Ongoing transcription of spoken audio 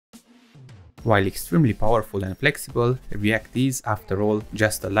While extremely powerful and flexible, React is, after all,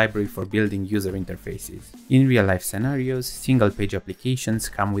 just a library for building user interfaces. In real-life scenarios, single-page applications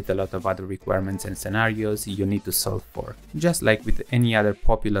come with a lot of other requirements and scenarios you need to solve for. Just like with any other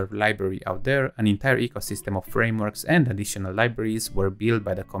popular library out there, an entire ecosystem of frameworks and additional libraries were built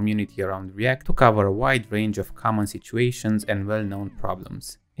by the community around React to cover a wide range of common situations and well-known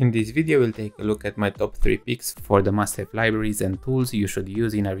problems. In this video, we'll take a look at my top 3 picks for the must-have libraries and tools you should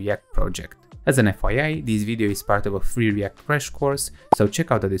use in a React project. As an FYI, this video is part of a free React crash course, so check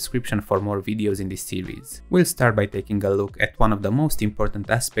out the description for more videos in this series. We'll start by taking a look at one of the most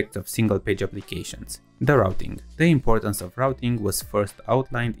important aspects of single-page applications, the routing. The importance of routing was first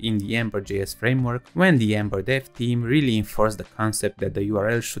outlined in the Ember.js framework, when the Ember dev team really enforced the concept that the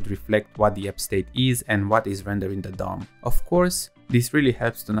URL should reflect what the app state is and what is rendered in the DOM. Of course, this really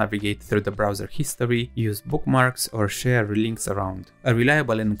helps to navigate through the browser history, use bookmarks, or share links around. A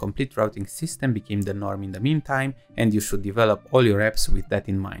reliable and complete routing system became the norm in the meantime, and you should develop all your apps with that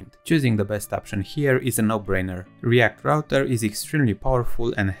in mind. Choosing the best option here is a no-brainer. React Router is extremely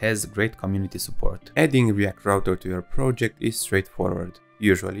powerful and has great community support. Adding React Router to your project is straightforward.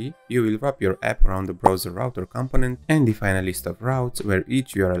 Usually, you will wrap your app around the browser router component and define a list of routes where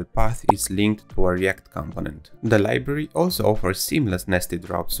each URL path is linked to a React component. The library also offers seamless nested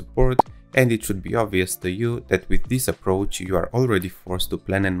route support, and it should be obvious to you that with this approach you are already forced to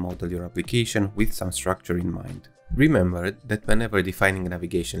plan and model your application with some structure in mind. Remember that whenever defining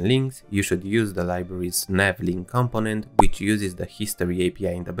navigation links, you should use the library's Nav Link Component, which uses the history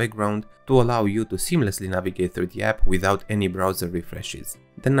API in the background to allow you to seamlessly navigate through the app without any browser refreshes.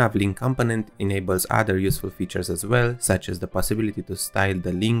 The Nav Link Component enables other useful features as well, such as the possibility to style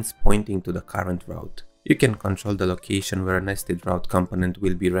the links pointing to the current route. You can control the location where a nested route component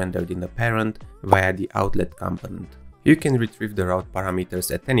will be rendered in the parent via the outlet component. You can retrieve the route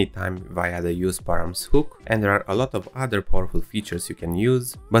parameters at any time via the useParams hook, and there are a lot of other powerful features you can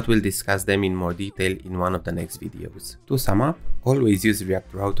use, but we'll discuss them in more detail in one of the next videos. To sum up, always use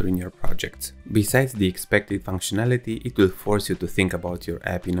React Router in your projects. Besides the expected functionality, it will force you to think about your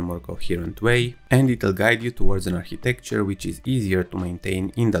app in a more coherent way, and it'll guide you towards an architecture which is easier to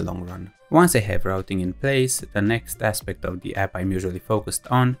maintain in the long run. Once I have routing in place, the next aspect of the app I'm usually focused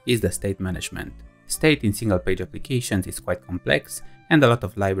on is the state management. State in single-page applications is quite complex, and a lot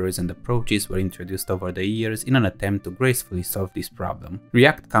of libraries and approaches were introduced over the years in an attempt to gracefully solve this problem.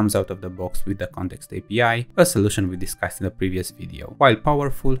 React comes out of the box with the Context API, a solution we discussed in the previous video. While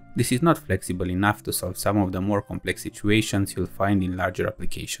powerful, this is not flexible enough to solve some of the more complex situations you'll find in larger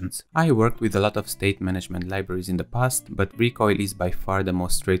applications. I worked with a lot of state management libraries in the past, but Recoil is by far the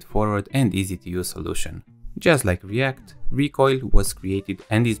most straightforward and easy to use solution. Just like React, Recoil was created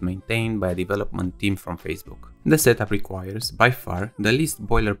and is maintained by a development team from Facebook. The setup requires, by far, the least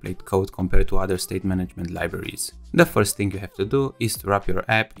boilerplate code compared to other state management libraries. The first thing you have to do is to wrap your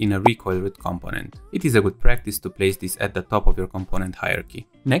app in a Recoil root component. It is a good practice to place this at the top of your component hierarchy.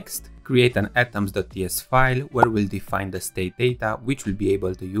 Next, create an atoms.ts file where we'll define the state data which we'll be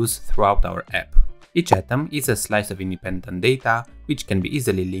able to use throughout our app. Each atom is a slice of independent data which can be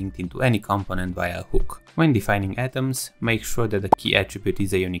easily linked into any component via a hook. When defining atoms, make sure that the key attribute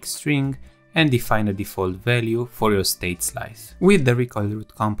is a unique string and define a default value for your state slice. With the Recoil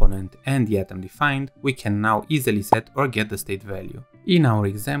root component and the atom defined, we can now easily set or get the state value. In our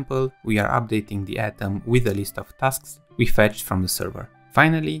example, we are updating the atom with a list of tasks we fetched from the server.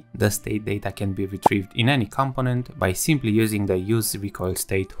 Finally, the state data can be retrieved in any component by simply using the use Recoil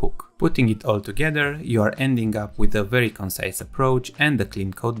state hook. Putting it all together, you are ending up with a very concise approach and a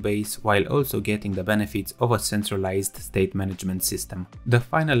clean codebase, while also getting the benefits of a centralized state management system. The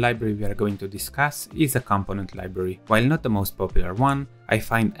final library we are going to discuss is a component library. While not the most popular one, I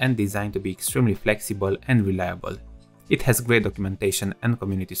find Ant Design to be extremely flexible and reliable. It has great documentation and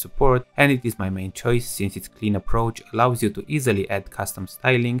community support, and it is my main choice since its clean approach allows you to easily add custom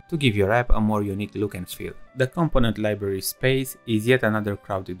styling to give your app a more unique look and feel. The component library space is yet another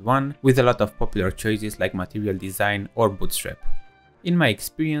crowded one, with a lot of popular choices like Material Design or Bootstrap. In my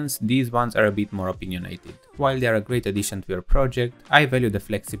experience, these ones are a bit more opinionated. While they are a great addition to your project, I value the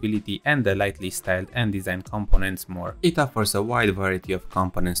flexibility and the lightly styled and designed components more. It offers a wide variety of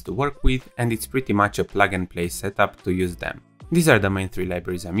components to work with, and it's pretty much a plug-and-play setup to use them. These are the main 3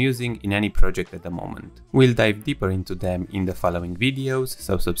 libraries I'm using in any project at the moment. We'll dive deeper into them in the following videos,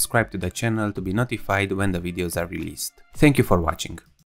 so subscribe to the channel to be notified when the videos are released. Thank you for watching.